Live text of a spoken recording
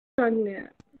كان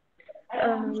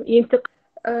ينتقل.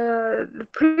 The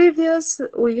previous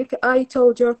week I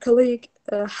told your colleague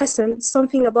Hassan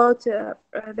something about the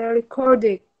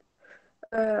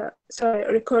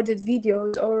recorded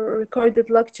videos or recorded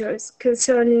lectures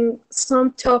concerning some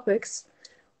topics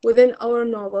within our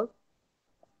novel.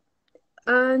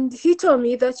 And he told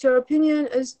me that your opinion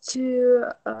is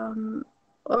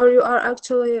or you are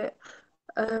actually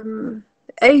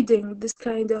aiding this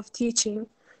kind of teaching.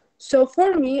 So for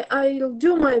me, I'll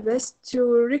do my best to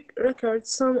record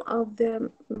some of the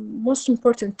most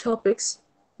important topics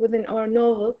within our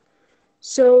novel.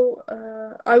 So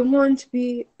I won't be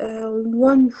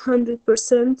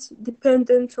 100%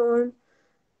 dependent on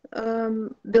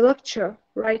the lecture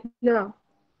right now.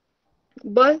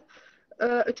 But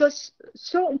it was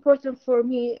so important for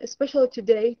me, especially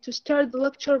today, to start the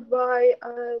lecture by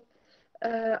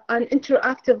an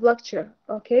interactive lecture.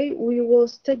 Okay, we will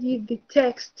study the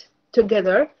text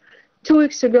together. 2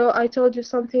 weeks ago, I told you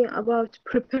something about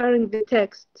preparing the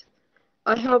text.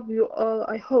 I hope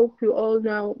you all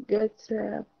now get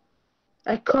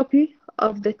a copy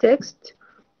of the text,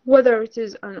 whether it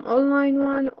is an online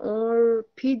one or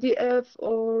PDF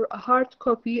or a hard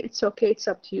copy. It's okay, it's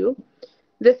up to you.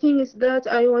 The thing is that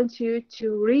I want you to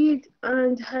read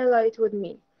and highlight with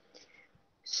me.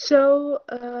 So,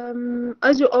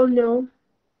 as you all know,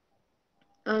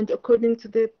 and according to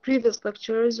the previous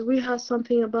lectures, we have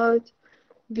something about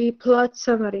the plot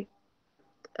summary.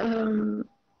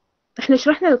 احنا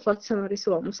شرحنا البلot summary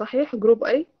سوا، مو صحيح؟ جروب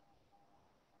أي؟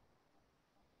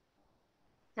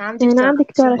 نعم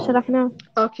دكتورة شرحناه.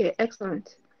 Okay,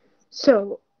 excellent.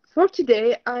 So, for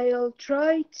today, I'll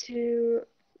try to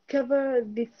cover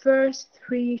the first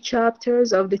 3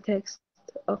 chapters of the text.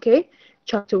 Okay?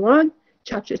 Chapter 1,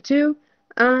 Chapter 2,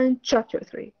 and Chapter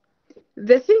 3.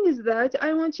 The thing is that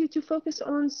I want you to focus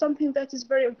on something that is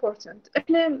very important.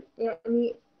 احنا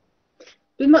يعني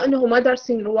بما انه ما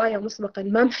دارسين رواية مسبقا،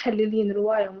 ما محللين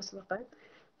رواية مسبقا،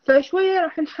 فشوية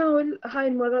راح نحاول هاي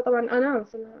المرة. طبعا انا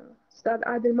اعرف ان استاذ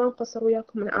عادل ما مقصر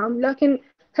وياكم من عام، لكن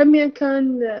همين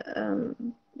كان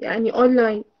يعني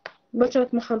اونلاين، ما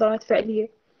كانت محاضرات فعلية،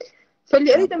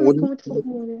 فاللي اريد منكم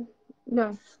تفهمونه.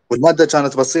 نعم. والمادة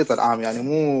كانت بسيطة العام، يعني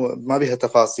ما بيها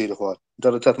تفاصيل، هو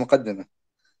مجرد كانت مقدمة.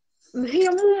 هي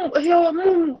مو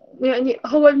يعني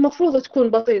هو المفروض تكون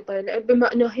بسيطة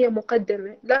بما انه هي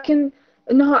مقدمة، لكن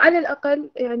انه على الاقل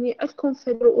يعني لكم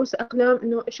في رؤوس اقلام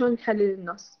انه شلون نحلل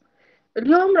النص.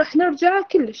 اليوم راح نرجع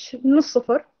كلش من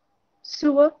الصفر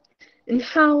سوا،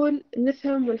 نحاول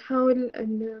نفهم ونحاول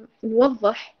ان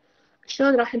نوضح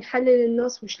شلون راح نحلل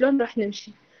النص وشلون راح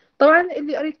نمشي. طبعا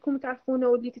اللي اريدكم تعرفونه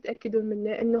واللي تتاكدون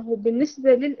منه انه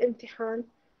بالنسبة للامتحان،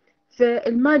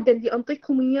 فالمادة اللي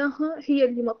أنطيكم إياها هي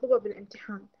اللي مطلوبة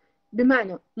بالامتحان.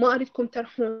 بمعنى ما أريدكم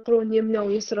تروحون يمنى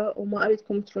ويسرى، وما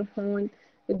أريدكم تروحون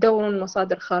تدورون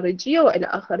مصادر خارجية وإلى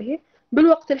آخره.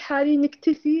 بالوقت الحالي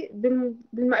نكتفي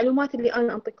بالمعلومات اللي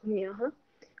أنا أنطيكم إياها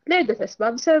لعدة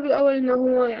أسباب. السبب الأول إنه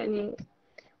هو يعني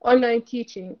online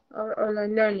teaching أو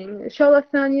online learning. الشغلة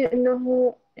الثانية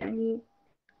إنه يعني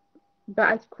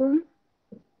بعدكم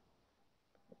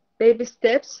baby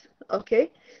steps. okay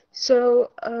so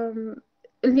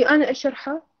اللي أنا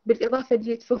أشرحه بالإضافة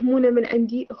اللي تفهمونه من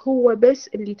عندي هو بس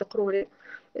اللي تقرونه.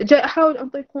 جاي أحاول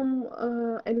أنطيكم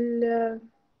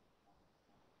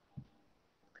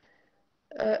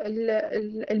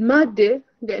المادة،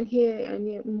 لأن هي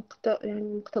يعني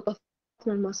مقتطفات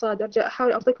من المصادر. جاي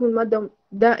أحاول أعطيكم المادة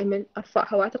دائما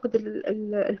أرفعها، وأعتقد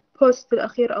البوست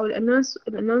الأخير أو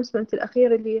الانونسمنت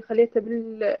الأخير اللي خليته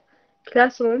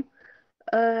بالكلاس روم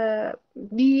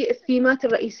بالثيمات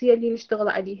الرئيسية اللي نشتغل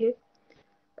عليها،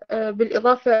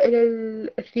 بالإضافة إلى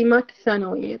الثيمات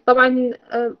الثانوية. طبعا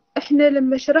إحنا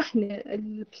لما شرحنا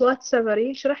البلوت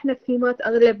سمري شرحنا الثيمات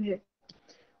أغلبها،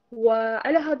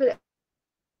 وعلى هذا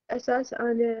الأساس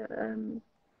أنا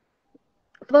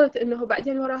فضلت إنه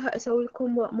بعدين وراها أسوي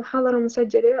لكم محاضرة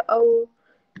مسجلة أو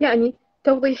يعني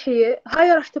توضيحية.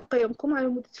 هاي راح تبقى يومكم على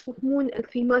مود تفهمون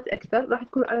الثيمات أكثر، راح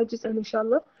تكون على جزء إن شاء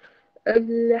الله.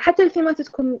 حتى الثيمات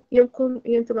تكون يومكم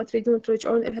أنتم ما تريدون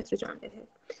ترجعون إلها ترجعون إلها.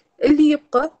 اللي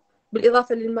يبقى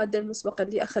بالإضافة للمادة المسبقة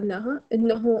اللي أخذناها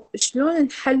إنه شلون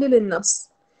نحلل النص.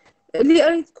 اللي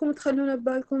أريدكم تخلونه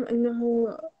ببالكم إنه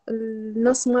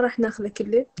النص ما راح ناخذه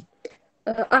كله،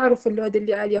 أعرف اللود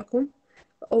اللي عليكم،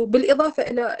 وبالإضافة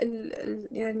إلى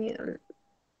يعني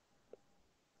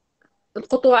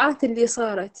القطوعات اللي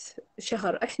صارت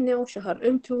شهر إحنا وشهر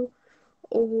أنتو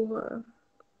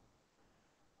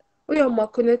ويوم ما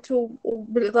كنت،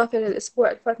 وبالإضافة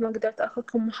للأسبوع اللي فات ما قدرت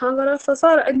أخذكم محاضرة،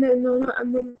 فصار عندنا إنه نوع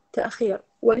من التأخير.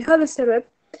 ولهذا السبب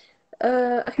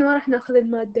إحنا ما راح ناخذ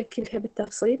المادة كلها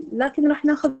بالتفصيل، لكن راح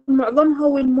ناخذ معظمها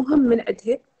والمهم من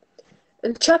عندها.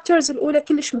 الشابترز الأولى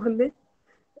كلش مهمة،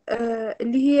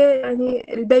 اللي هي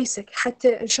يعني البيسك،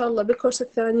 حتى إن شاء الله بالكورس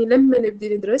الثاني لما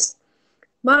نبدي ندرس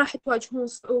ما راح تواجهون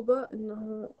صعوبة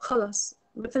إنه خلاص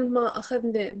مثل ما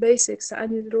أخذنا بيسكس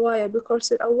عن الرواية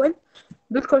بالكورس الأول،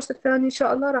 بالكورس الثاني إن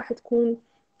شاء الله راح تكون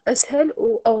أسهل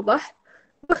وأوضح،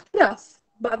 باختلاف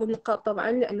بعض النقاط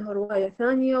طبعا لأنها رواية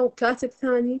ثانية وكاتب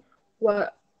ثاني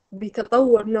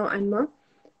وبتطور نوعا ما،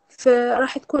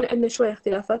 فراح تكون عندنا شوية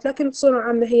اختلافات، لكن بصورة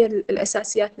عامة هي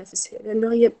الأساسيات نفسها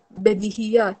لأنه هي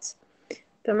بديهيات.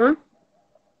 تمام.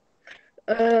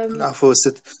 العفو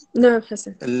ست. نعم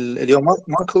حسن. اليوم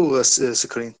ماكو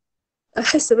سكرين.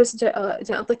 أحس بس جاي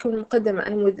أعطيكم المقدمة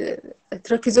على مود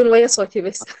تركزون ويا صوتي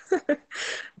بس.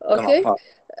 تمام. أوكي.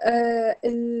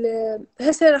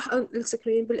 هسه راح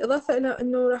السكرين، بالإضافة إلى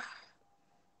إنه راح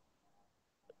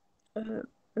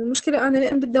المشكلة أنا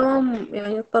لأن بالدوام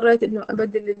يعني اضطريت إنه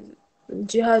أبدل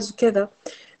الجهاز وكذا.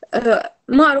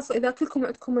 ما أعرف إذا كلكم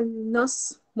عندكم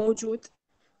النص موجود،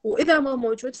 وإذا ما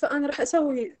موجود فأنا راح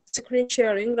أسوي سكرين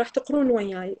شيرينج راح تقرون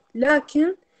وياي،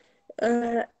 لكن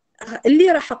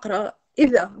اللي راح أقرأ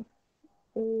إذا،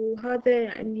 وهذا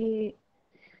يعني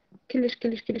كلش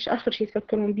كلش كلش آخر شيء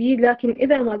تفكرون بيه، لكن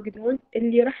إذا ما تقدرون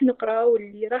اللي راح نقرأه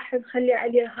واللي راح نخلي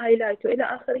عليه هايلايت وإلى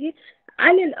آخره،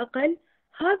 على الأقل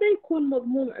هذا يكون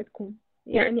مضمون عندكم.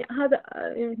 يعني هذا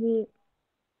يعني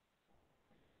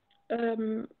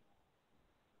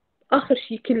آخر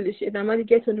شيء كلش، إذا ما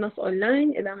لقيتوا النص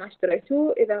أونلاين، إذا ما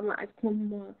اشتريتوه، إذا ما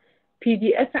عندكم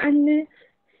PDF عنه،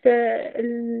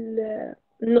 فالنقاط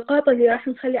اللي راح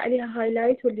نخلي عليها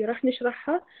هايلايت واللي راح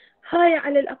نشرحها هاي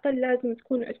على الأقل لازم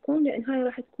تكون عندكم، لأن هاي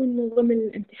راح تكون من ضمن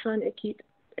الامتحان أكيد.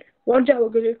 وارجع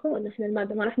واقول لكم ان احنا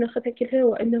المادة ما راح ناخذها كلها،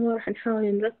 وانما راح نحاول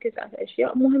نركز على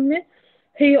اشياء مهمة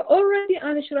هي already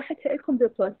انا شرحتها لكم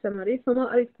بالبلان سمري،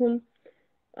 فما اريدكم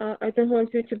I don't want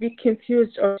you to be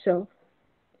confused or so.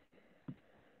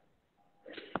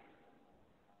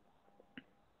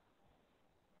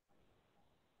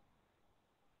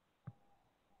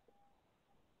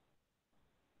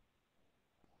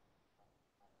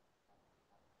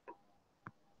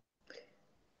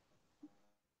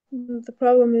 The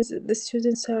problem is the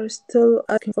students are still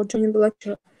asking for joining the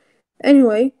lecture.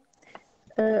 Anyway,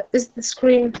 is the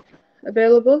screen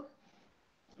available?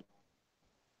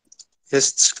 Yes,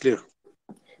 it's clear.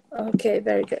 Okay,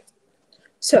 very good.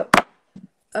 So,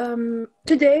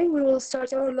 today we will start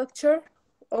our lecture,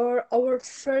 or our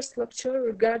first lecture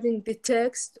regarding the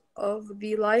text of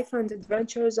the life and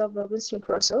adventures of Robinson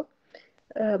Crusoe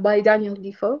by Daniel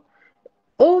Defoe.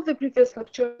 All the previous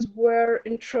lectures were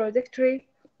introductory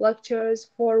lectures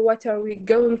for what are we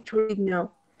going to read now.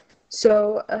 So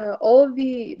all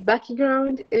the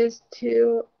background is to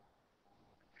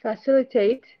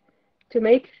facilitate, to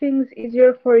make things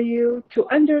easier for you to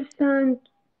understand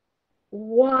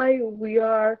why we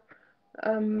are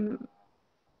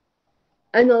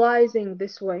analyzing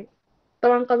this way.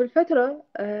 طبعا قبل فترة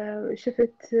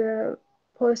شفت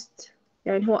بوست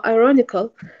يعني هو ironical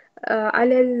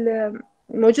على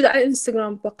موجود على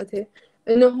الانستغرام بوقتها،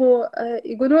 انه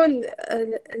يقولون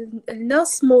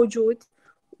النص موجود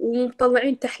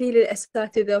ومطلعين تحليل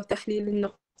الاساتذة وتحليل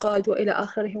النقاد والى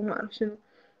اخره وما اعرف شنو،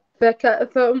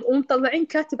 ومطلعين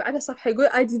كاتب على صفحة يقول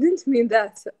I didn't mean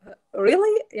that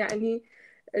really. يعني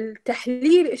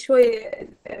التحليل شوية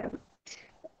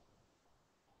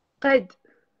قد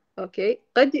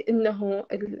قد إنه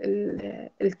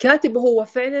الكاتب هو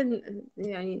فعلا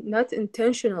يعني not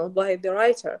intentional by the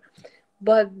writer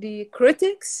but the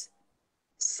critics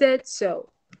said so.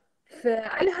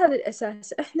 فعلى هذا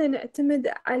الأساس إحنا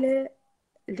نعتمد على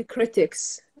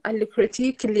الكريتكس، على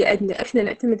الكريتيك اللي عندنا. إحنا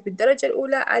نعتمد بالدرجة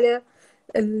الأولى على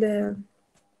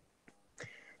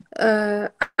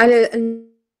على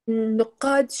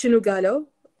النقاد شنو قالوا.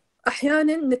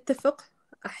 أحيانا نتفق،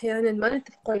 أحيانا ما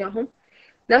نتفق وياهم،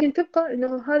 لكن تبقى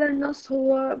إنه هذا النص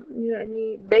هو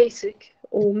يعني basic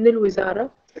ومن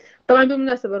الوزارة. طبعا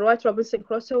بالمناسبة رواية روبنسون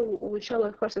كروسو وإن شاء الله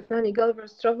الكورس الثاني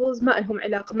Gulliver's Travels ما لهم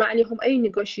علاقة، ما عليهم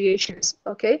أي negotiations.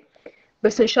 أوكي،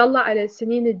 بس إن شاء الله على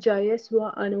السنين الجاية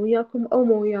سواء أنا وياكم أو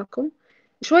ما وياكم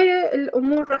شوية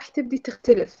الأمور راح تبدي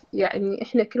تختلف. يعني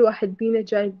إحنا كل واحد بينا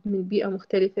جاي من بيئة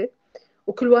مختلفة،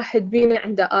 وكل واحد بينا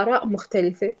عنده آراء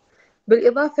مختلفة،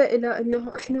 بالإضافة إلى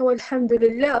أنه إحنا والحمد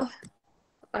لله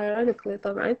ironically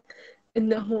طبعا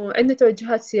إنه عندنا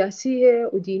توجهات سياسية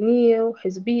ودينية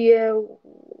وحزبية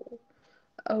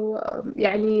أو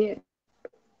يعني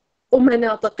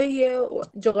ومناطقية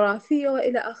وجغرافية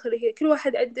وإلى آخره. كل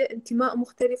واحد عنده انتماء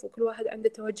مختلف وكل واحد عنده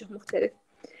توجه مختلف.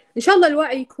 إن شاء الله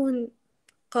الوعي يكون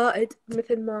قائد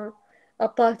مثل ما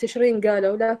أبطال تشرين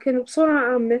قالوا، لكن بصورة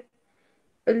عامة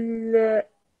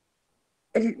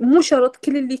مو شرط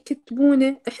كل اللي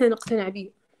يكتبونه إحنا نقتنع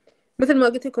به. مثل ما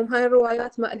قلت لكم، هاي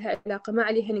الروايات ما لها علاقة، ما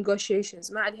عليها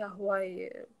negotiations، ما عليها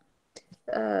هواي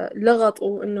لغط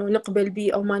وإنه نقبل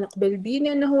بيه أو ما نقبل بيه،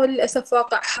 لأنه هو للأسف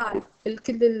واقع حال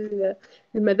لكل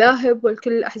المذاهب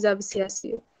ولكل الأحزاب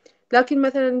السياسية. لكن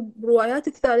مثلا بروايات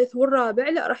الثالث والرابع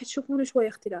لا، راح تشوفون شوية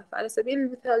اختلاف. على سبيل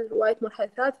المثال رواية مرحلة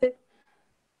ثالثة،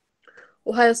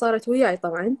 وهاي صارت وياي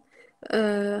طبعا.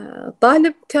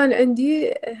 طالب كان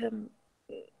عندي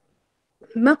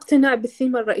ما اقتنع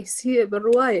بالثيمة الرئيسية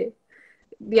بالرواية،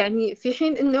 يعني في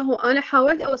حين انه انا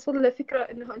حاولت اوصل له فكره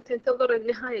انه انت انتظر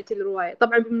نهايه الروايه.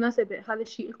 طبعا بالمناسبه هذا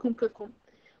الشيء لكم كلكم،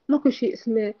 ماكو شيء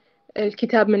اسمه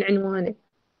الكتاب من عنوانه.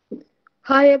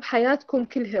 هاي بحياتكم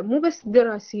كلها، مو بس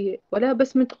دراسيه، ولا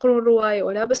بس من تقرون روايه،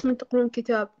 ولا بس من تقرون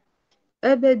كتاب،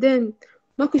 ابدا.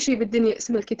 ماكو شيء بالدنيا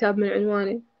اسمه الكتاب من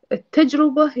عنوانه.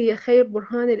 التجربه هي خير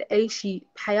برهان لاي شيء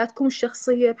بحياتكم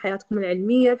الشخصيه، بحياتكم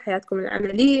العلميه، بحياتكم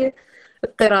العمليه،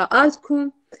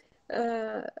 بقراءاتكم،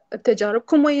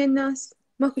 بتجاربكم ويا الناس.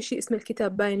 ماكو شيء اسمه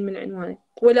الكتاب باين من عنوانه،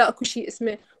 ولا اكو شيء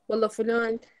اسمه والله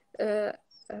فلان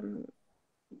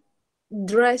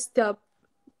dressed up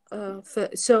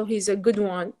so he's a good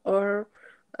one or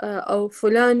أو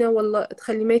فلانة والله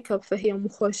تخلي ميك اب فهي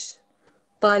مخش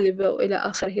طالبة وإلى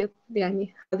آخره.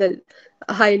 يعني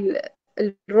هاي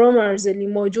الرومرز اللي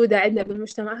موجودة عندنا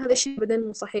بالمجتمع، هذا شيء أبدا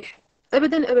مو صحيح،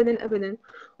 أبدا أبدا أبدا.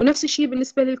 ونفس الشيء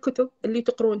بالنسبة للكتب اللي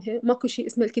تقرونها، ماكو شيء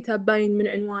اسمه الكتاب باين من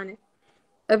عنوانه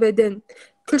أبدا.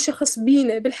 كل شخص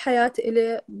بينا بالحياة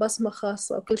إله بصمة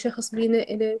خاصة، وكل شخص بينا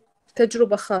إله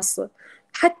تجربة خاصة.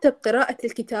 حتى بقراءة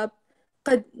الكتاب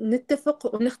قد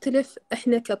نتفق ونختلف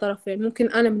إحنا كطرفين.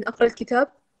 ممكن أنا من أقرأ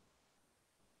الكتاب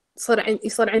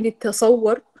يصير عندي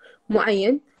تصور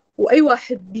معين، وأي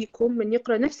واحد بيكم من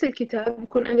يقرأ نفس الكتاب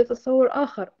يكون عنده تصور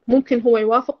آخر، ممكن هو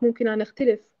يوافق، ممكن أنا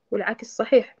أختلف، والعكس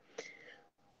صحيح.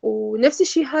 ونفس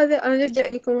الشيء هذا أنا نرجع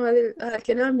لكم هذا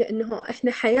الكلام، لأنه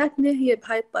إحنا حياتنا هي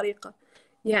بهاي الطريقة.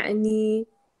 يعني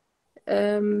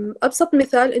أبسط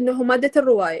مثال إنه مادة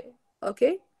الرواية،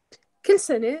 أوكي، كل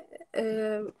سنة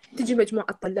تجي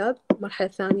مجموعة طلاب مرحلة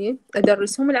ثانية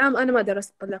أدرسهم. العام أنا ما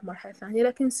درست طلاب مرحلة ثانية،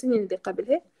 لكن السنين اللي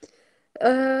قبلها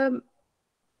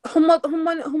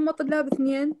هم طلاب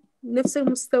اثنين نفس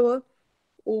المستوى،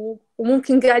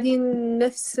 وممكن قاعدين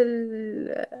نفس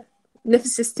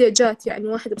الستيجات، يعني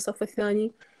واحد بصف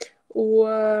الثاني،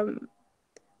 ونفس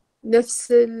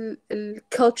ال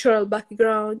cultural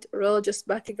background, religious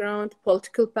background,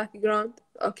 political background،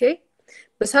 أوكي.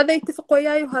 بس هذا يتفق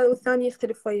وياي وهذا والثاني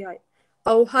يختلف وياي،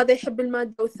 أو هذا يحب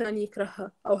المادة والثاني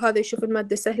يكرهها، أو هذا يشوف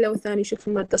المادة سهلة والثاني يشوف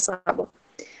المادة صعبة،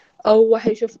 أو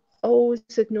واحد يشوف أو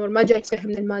ست نور ما جاي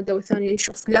تفهمنا المادة، والثاني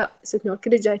يشوف لا ست نور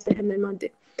كله جاي تفهمنا المادة.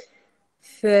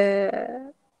 ف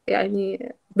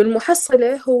يعني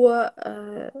بالمحصلة هو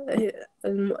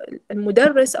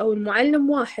المدرس أو المعلم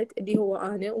واحد اللي هو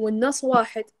أنا، والنص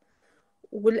واحد،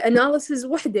 والأناليسز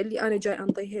وحدة اللي أنا جاي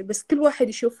أنطيها، بس كل واحد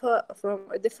يشوفها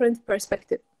from a different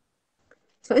perspective.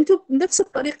 فأنتوا بنفس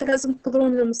الطريقة لازم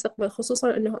تنظرون للمستقبل،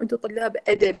 خصوصا أنه أنتوا طلاب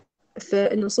أدب،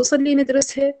 فالنصوص اللي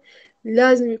ندرسها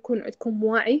لازم يكون عندكم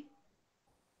وعي.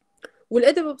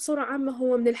 والأدب بصورة عامة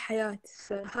هو من الحياة،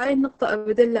 فهاي النقطة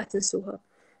أبدا لا تنسوها،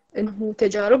 إنه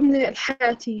تجاربنا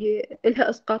الحياتية لها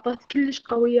إسقاطات كلش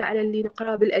قوية على اللي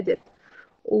نقرأ بالأدب.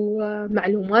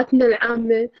 ومعلوماتنا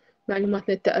العامة،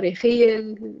 معلوماتنا التاريخية،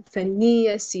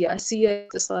 الفنية، السياسية،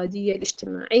 الاقتصادية،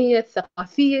 الاجتماعية،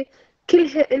 الثقافية،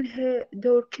 كلها إلها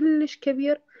دور كلش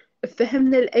كبير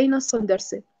بفهمنا لأي نص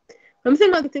ندرسه.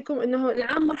 فمثل ما قلت لكم إنه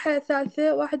العام مرحلة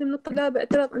ثالثة، واحد من الطلاب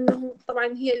اعترض إنه طبعا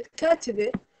هي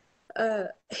الكاتبة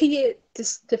هي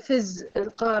تستفز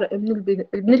القارئ من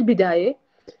البداية،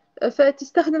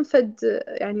 فتستخدم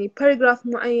يعني paragraph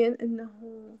معين إنه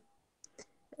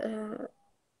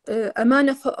a man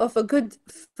of a good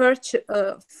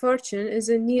fortune is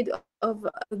in need of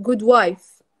a good wife,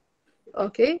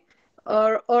 okay, or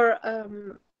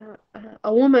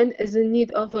a woman is in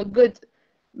need of a good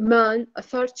man, a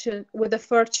fortune with a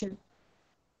fortune.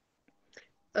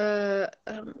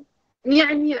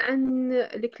 يعني عن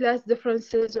الكلاس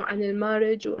ديفرنسز وعن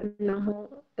المارج، وأنه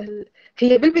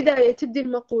هي بالبداية تبدي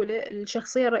المقولة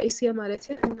الشخصية الرئيسية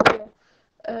مالتها أنه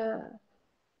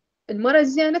المرأة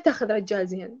الزينة تاخذ رجال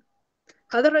زين،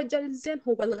 هذا الرجال الزين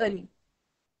هو الغني،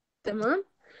 تمام.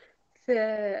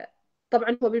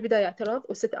 فطبعا هو بالبداية اعترض،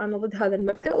 وست أنا ضد هذا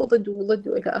المبدأ وضد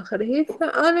وإلى آخره.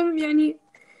 فأنا يعني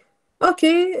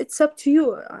أوكي it's up to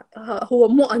you، هو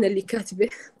مو أنا اللي كاتبه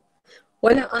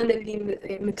ولا أنا اللي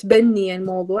متبنية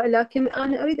الموضوع، لكن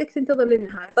أنا أريدك تنتظر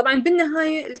للنهاية. طبعا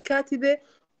بالنهاية الكاتبة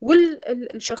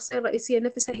والشخصية الرئيسية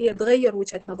نفسها هي تغير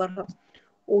وجهة نظرها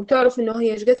وتعرف إنه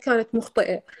هي قد كانت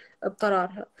مخطئة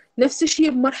بقرارها. نفس الشيء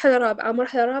بمرحلة رابعة.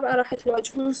 مرحلة رابعة راح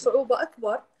تواجهون صعوبة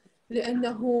أكبر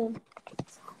لأنه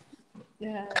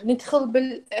ندخل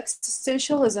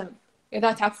بالاكستنشاليزم،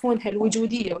 إذا تعرفونها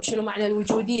الوجودية وشنو معنى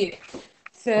الوجودية.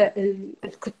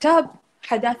 فالكتاب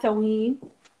حداثويين،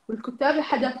 والكتاب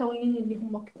الحداثويين اللي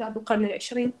هم كتاب القرن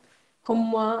العشرين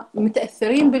هم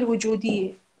متأثرين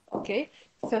بالوجودية. أوكي،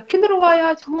 فكل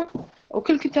رواياتهم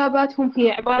وكل كتاباتهم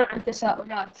هي عبارة عن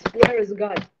تساؤلات where is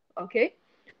God. أوكي،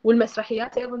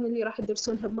 والمسرحيات أيضا اللي راح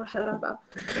تدرسونها بمرحلة رابعة.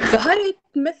 فهاي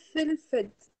تمثل فد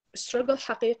struggle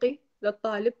حقيقي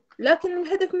للطالب، لكن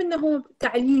الهدف منه هو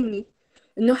تعليمي،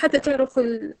 إنه حتى تعرف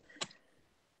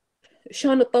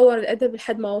شلون تطور الأدب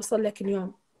لحد ما وصل لك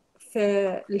اليوم.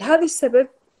 فلهذا السبب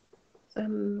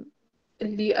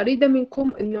اللي أريده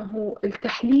منكم إنه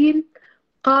التحليل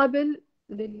قابل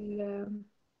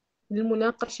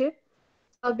للمناقشة،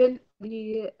 قابل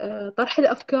لطرح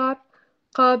الأفكار،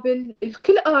 قابل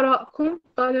لكل آرائكم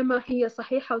طالما هي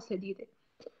صحيحة وسديدة.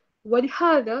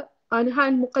 ولهذا أنا هاي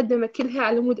المقدمة كلها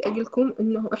على مود أقول لكم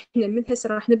إنه إحنا من هسه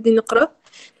راح نبدأ نقرأ.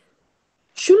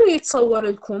 شنو يتصور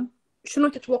لكم، شنو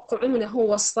تتوقعونه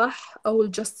هو الصح أو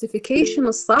الجاستيفيكيشن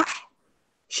الصح،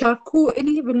 شاركوه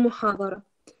إلي بالمحاضرة.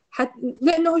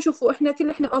 لأنه شوفوا إحنا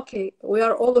okay, we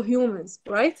are all humans,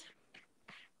 right?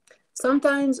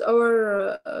 Sometimes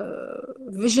our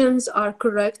visions are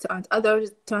correct and other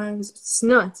times it's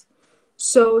not.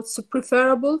 So it's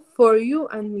preferable for you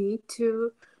and me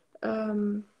to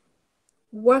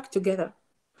work together.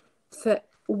 So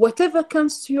whatever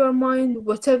comes to your mind,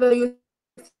 whatever you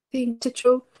think is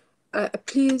true,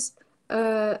 please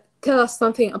tell us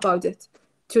something about it,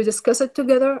 to discuss it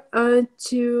together and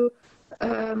to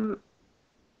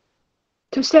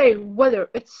say whether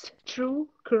it's true,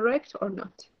 correct or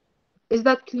not. Is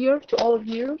that clear to all of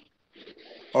you?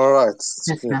 All right.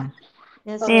 Yes, ma'am.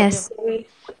 Yes. Yes.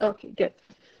 Okay, good.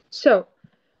 So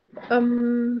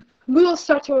we will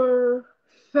start our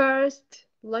first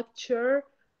lecture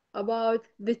about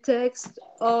the text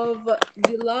of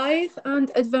the life and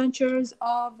adventures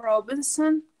of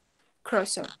Robinson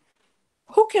Crusoe.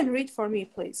 Who can read for me,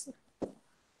 please?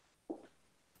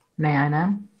 May I,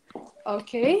 ma'am?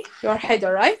 Okay, you're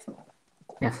Haidar, right?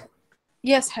 Yes.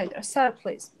 Yes, Haidar. Start,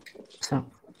 please. So,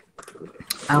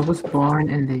 I was born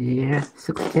in the year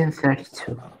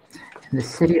 1632 in the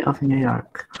city of New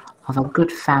York, of a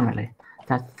good family,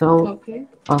 that though Okay.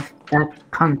 of that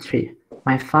country,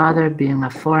 my father being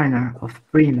a foreigner of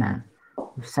Bremen,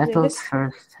 who settled Yes.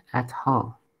 first at Hull.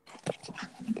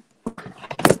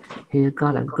 He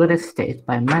got a good estate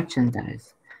by merchandise,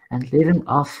 and leaving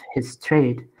off his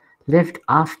trade, lived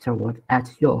afterward at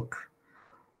York.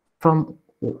 From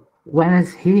whence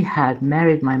he had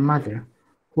married my mother,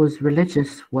 whose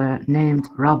religious were named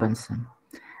Robinson,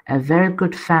 a very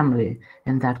good family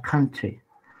in that country,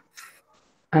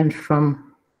 and from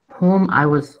whom I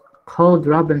was called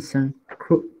Robinson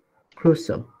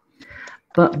Crusoe.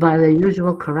 But by the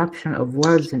usual corruption of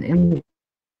words in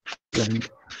England,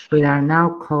 we are now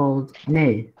called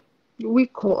Nay. We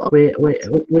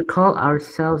call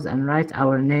ourselves and write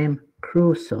our name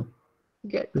Crusoe.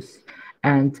 Good.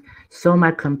 And so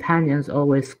my companions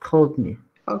always called me.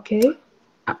 Okay.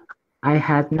 I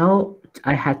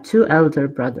had two elder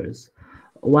brothers,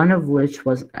 one of which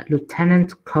was a lieutenant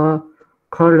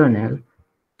colonel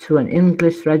to an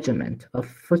English regiment of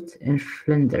foot in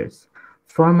Flanders,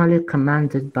 formerly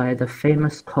commanded by the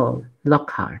famous Cole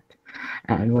Lockhart,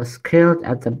 and was killed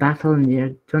at the battle near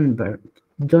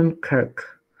Dunkirk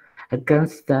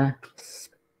against the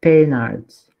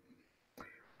Spaniards.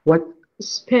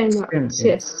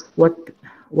 Yes.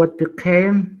 What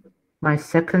became my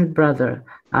second brother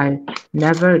I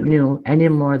never knew any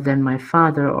more than my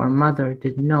father or mother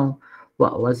did know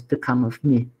what was become of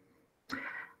me.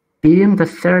 Being the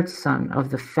third son of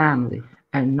the family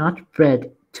and not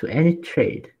bred to any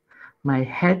trade, my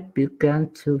head began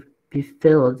to be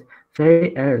filled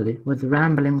very early with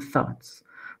rambling thoughts.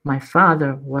 My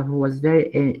father, who was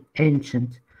very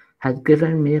ancient, had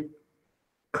given me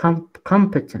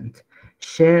competent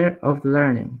share of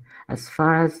learning as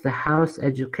far as the house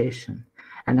education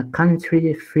and a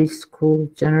country free school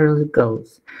generally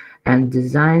goes, and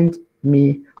designed me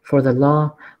for the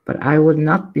law, but I would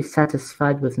not be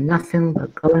satisfied with nothing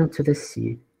but going to the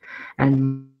sea,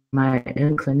 and my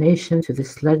inclination to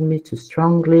this led me to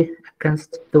strongly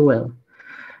against the will.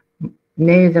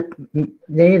 Nay,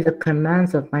 the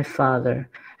commands of my father,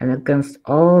 and against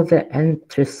all the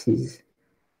entreaties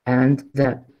and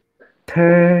the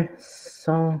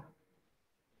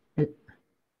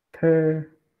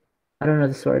I don't know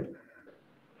this word.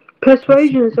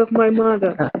 Persuasions of my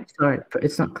mother. Sorry,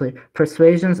 it's not clear.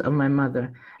 Persuasions of my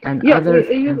mother and Yeah, other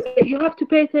you have to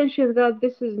pay attention that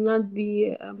this is not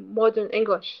the modern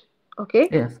English. Okay.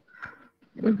 yes,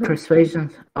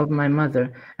 persuasions of my mother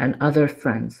and other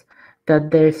friends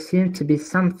that there seemed to be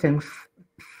something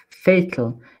fatal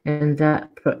in that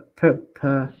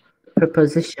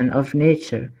proposition of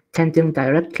nature tending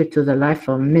directly to the life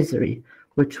of misery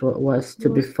which was to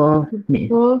befall me.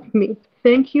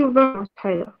 Thank you very much,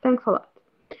 Haida. Thanks a lot.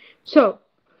 So,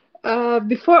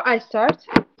 before I start,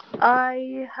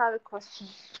 I have a question.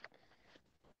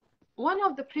 One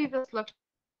of the previous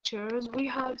lectures, we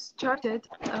have started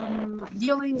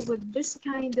dealing with this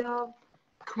kind of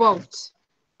quote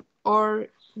or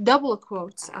double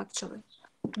quotes, actually.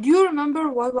 Do you remember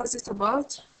what was it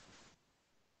about?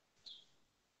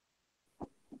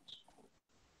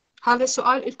 هذا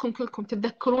سؤال لكم كلكم.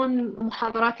 تتذكرون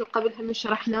المحاضرات اللي قبلها اللي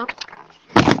شرحنا؟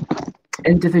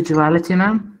 Individuality,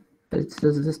 ma'am?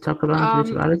 Does this talk about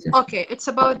individuality? Okay, it's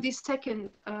about the second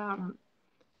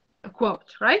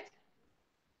quote, right?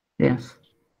 Yes.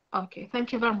 Okay,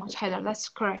 thank you very much, Haidar. That's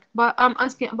correct. But I'm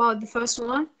asking about the first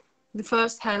one, the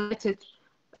first highlighted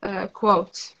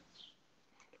quote.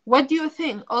 What do you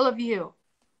think, all of you?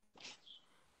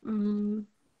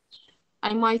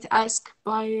 I might ask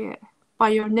by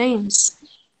your names.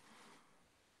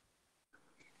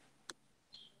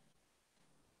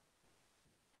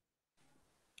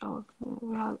 Oh,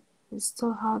 we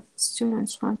still have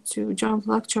students want to join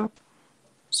the lecture.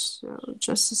 So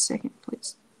just a second,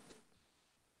 please.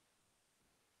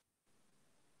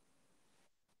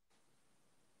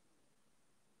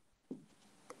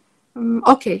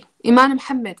 Okay, Iman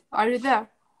Mohammed, are you there?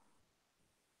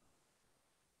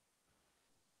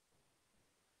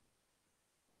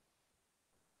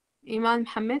 Iman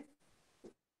Mohammed?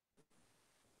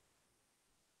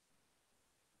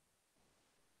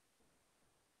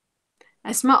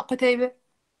 أسماء قتيبة؟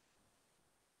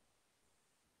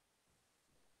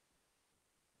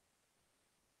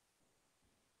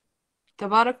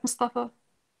 تبارك مصطفى؟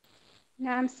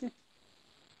 نعم سر.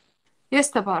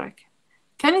 Yes, Tabarak.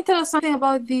 Can you tell us something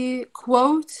about the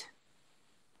quote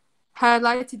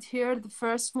highlighted here, the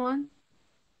first one?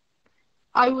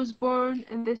 I was born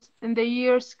in the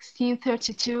year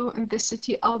 1632 in the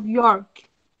city of York.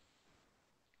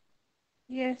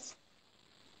 Yes.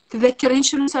 تذكرين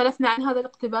شنو سالفنا عن هذا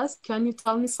الاقتباس؟ Can you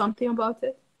tell me something about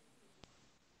it?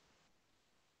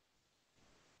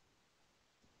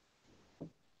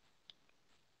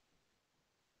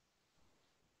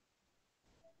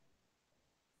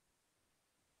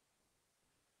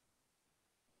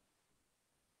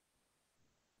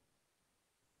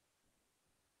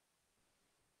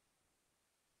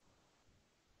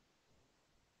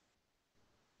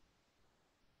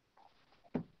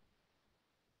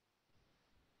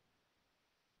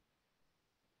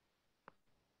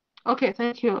 Okay,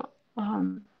 thank you.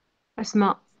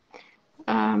 أسماء.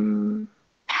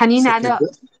 حنين علاء.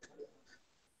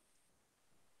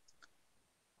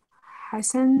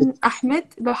 حسن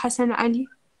أحمد لو حسن علي.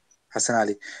 Hassan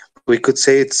Ali. We could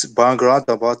say it's background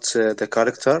about the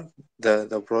character,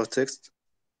 the protext.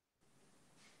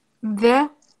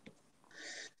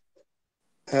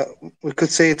 We could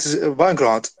say it's a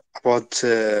background about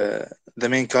the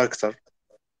main character.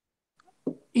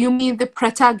 You mean the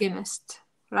protagonist,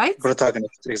 right?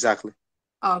 Protagonist, exactly.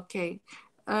 Okay.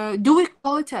 Do we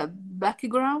call it a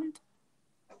background?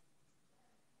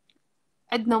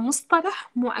 عندنا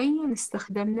مصطلح معين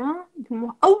استخدمناه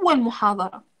أول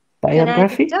محاضرة.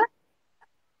 Biography?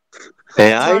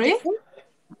 Sorry?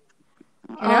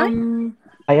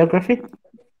 Biography?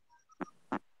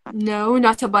 No,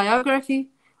 not a biography.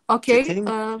 Okay.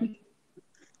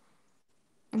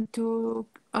 أنتوا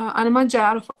أنا ما جاي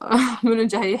أعرف منو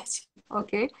جاي يحكي.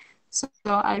 Okay. So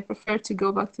I prefer to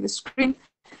go back to the screen.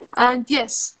 And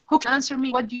yes, who can answer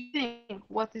me? What do you think?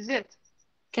 What is it?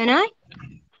 Can I?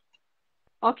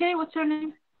 Okay, what's your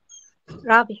name?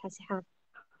 رابحة سحاب.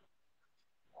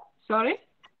 Sorry?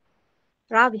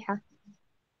 رابحة.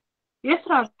 Yes,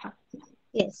 رابحة.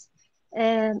 Yes.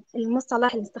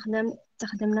 المصطلح اللي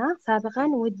استخدمناه سابقا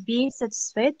would be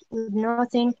satisfied with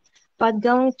nothing but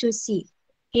going to see.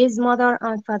 His mother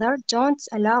and father don't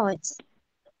allow it.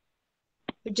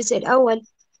 الجزء الأول.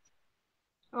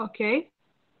 Okay.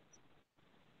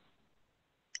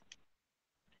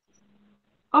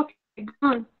 Okay, go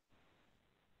on.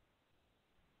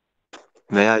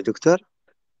 معي دكتور؟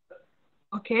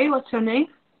 Okay, what's your name?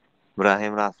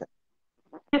 إبراهيم رافع.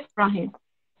 Yes, إبراهيم.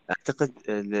 أعتقد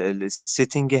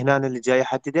السيتنج هنا اللي جاي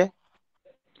أحدده.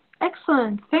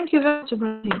 Excellent. Thank you very much,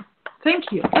 Ibrahim.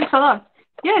 Thank you. Thanks a lot.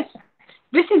 Yes,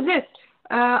 this is it.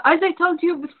 As I told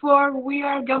you before, we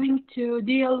are going to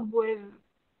deal with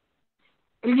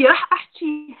اللي راح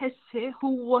أحكي هسه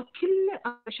هو كل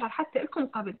شرحته لكم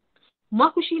قبل،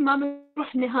 ماكو شيء ما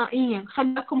مروح نهائيا.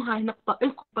 خليكم هاي النقطة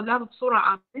لكم طلاب بصورة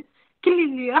عامة، كل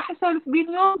اللي راح أسولف بيه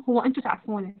اليوم هو أنتم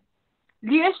تعرفونه.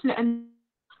 ليش؟ لأن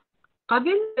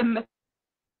قبل لما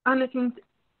أنا كنت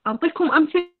أعطيكم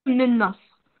أمثلة من النص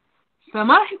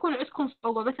فما راح يكون عندكم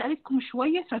صعوبة، بس أريدكم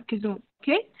شوية تركزون.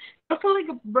 Okay? Our colleague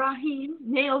Ibrahim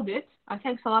nailed it. I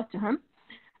thanks a lot to him.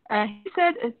 He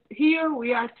said here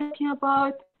we are talking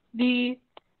about the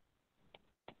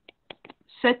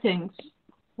settings,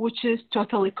 which is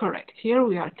totally correct. Here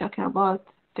we are talking about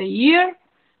the year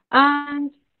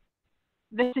and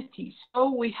the city. So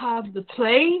we have the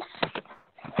place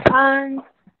and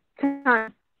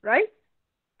time, right?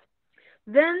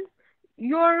 Then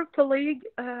your colleague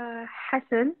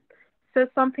Hassan said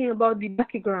something about the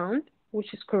background,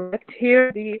 which is correct. Here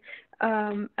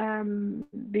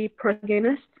the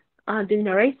protagonist and the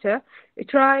narrator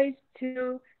tries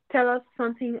to tell us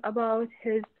something about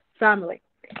his family.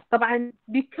 طبعا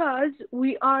because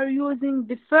we are using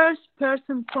the first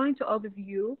person point of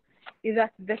view, إذا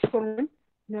تذكرون.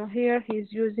 Now here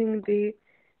he's using the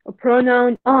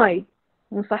pronoun I.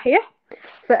 مو صحيح؟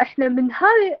 فإحنا من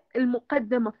هذه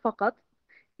المقدمة فقط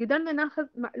قدرنا ناخذ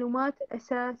معلومات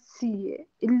أساسية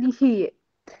اللي هي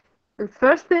the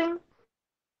first thing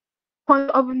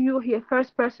point of view هي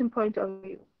first person point of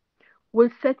view،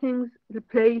 والsettings the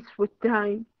place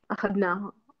والtime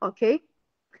أخذناها. أوكي.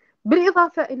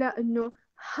 بالإضافة إلى أنه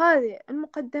هذه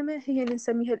المقدمة هي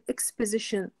نسميها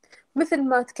exposition، مثل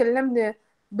ما تكلمنا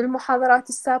بالمحاضرات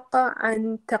السابقة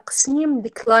عن تقسيم the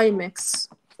climax.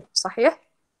 صحيح؟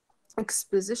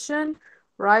 exposition,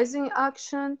 rising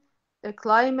action, a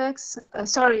climax,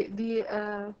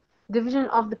 the division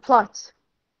of the plot.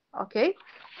 Okay,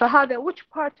 فهذا which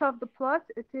part of the plot?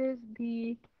 It is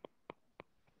the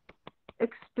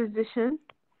exposition,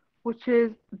 which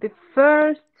is the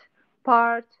first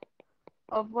part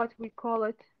of what we call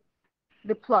it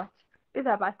the plot.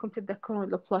 إذا بعدكم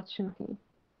تتذكرون the plot شنو هي.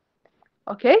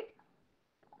 Okay.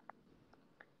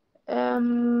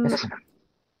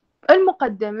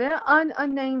 المقدمة. An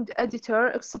unnamed editor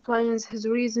explains his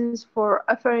reasons for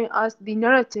offering us the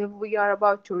narrative we are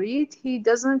about to read. He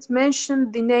doesn't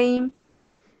mention the name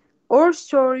or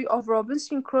story of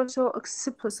Robinson Crusoe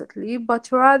explicitly,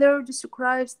 but rather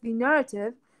describes the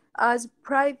narrative as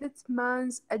private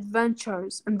man's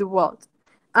adventures in the world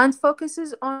and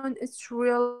focuses on its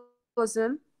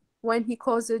realism when he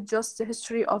calls it just a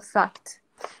history of fact.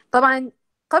 طبعا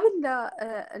قبل لا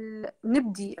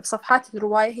نبدي بصفحات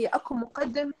الرواية هي أكو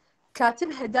مقدم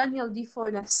كاتبها دانيال ديفو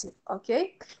نفسه.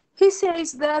 Okay? He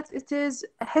says that it is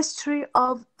a history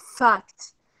of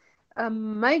fact.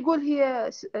 ما يقول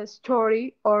هي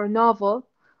story or novel.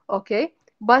 Okay?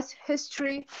 But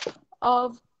history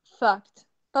of fact.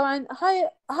 طبعا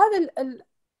هذا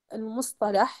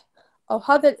المصطلح أو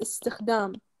هذا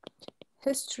الاستخدام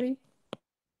history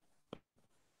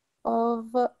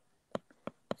of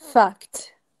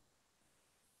fact.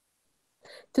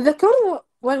 تذكرون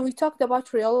when we talked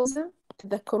about realism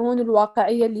تذكرون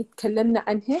الواقعية اللي تكلمنا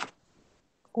عنها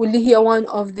واللي هي one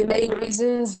of the main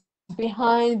reasons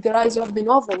behind the rise of the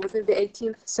novel within the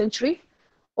 18th century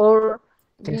or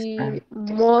the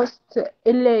most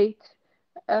elite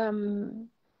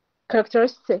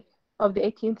characteristic of the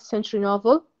 18th century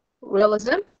novel,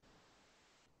 realism.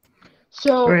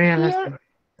 So here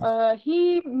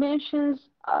he mentions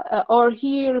or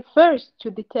he refers to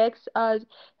the text as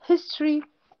history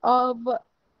of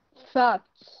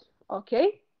facts.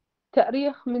 Okay,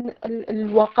 تاريخ من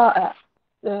الوقائع.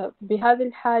 بهذه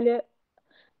الحالة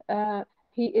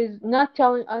he is not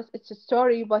telling us it's a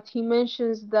story, but he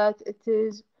mentions that it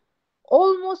is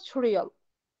almost real.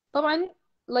 طبعا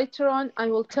later on I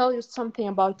will tell you something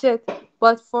about it,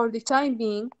 but for the time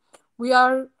being we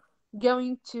are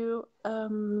going to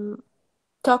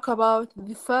talk about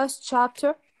the first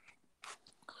chapter.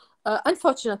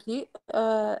 Unfortunately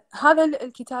هذا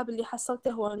الكتاب اللي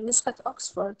حصلته هو نسخة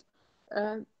أكسفورد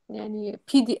يعني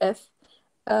PDF.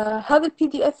 هذا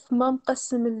PDF ما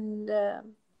مقسم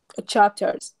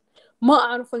الشابترز. ما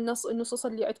أعرف النصوص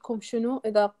اللي عندكم شنو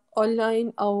إذا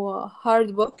أونلاين أو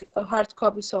هارد بوك أو هارد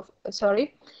كوبي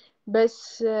سوري،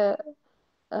 بس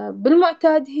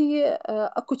بالمعتاد هي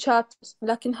أكو chapters،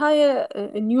 لكن هاي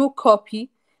نيو كوبي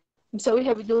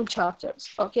مسويها بدون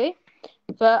chapters. أوكي.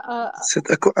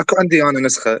 اكو عندي انا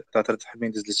نسخه اذا تحبين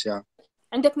ندز لك اياها.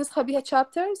 عندك نسخه بيها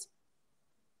chapters؟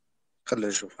 خليني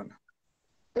اشوف انا.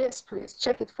 Yes please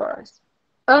check it for us.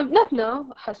 not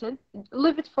now حسن.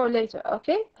 leave it for later.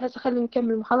 okay هسه خلينا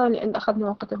نكمل المحاضرة لأن أخذنا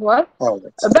وقت هواي.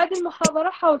 بعد المحاضرة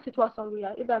حاول تتواصل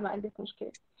وياي إذا ما عندك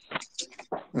مشكلة.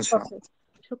 إن شاء الله. okay.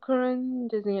 شكرا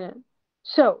جزيلا.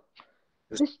 so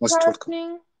the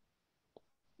starting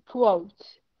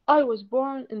quote. I was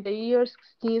born in the year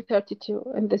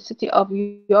 1632 in the city of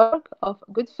York of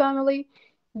a good family,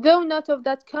 though not of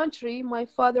that country, my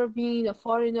father being a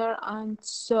foreigner and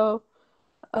so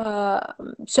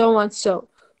and so.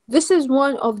 This is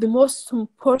one of the most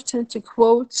important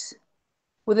quotes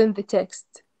within the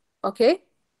text. Okay?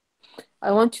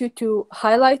 I want you to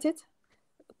highlight it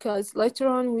because later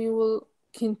on we will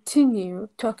continue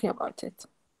talking about it.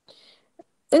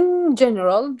 In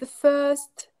general, the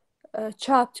first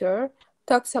chapter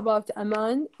talks about a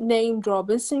man named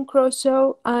Robinson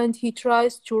Crusoe, and he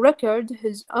tries to record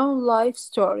his own life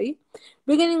story,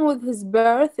 beginning with his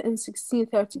birth in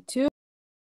 1632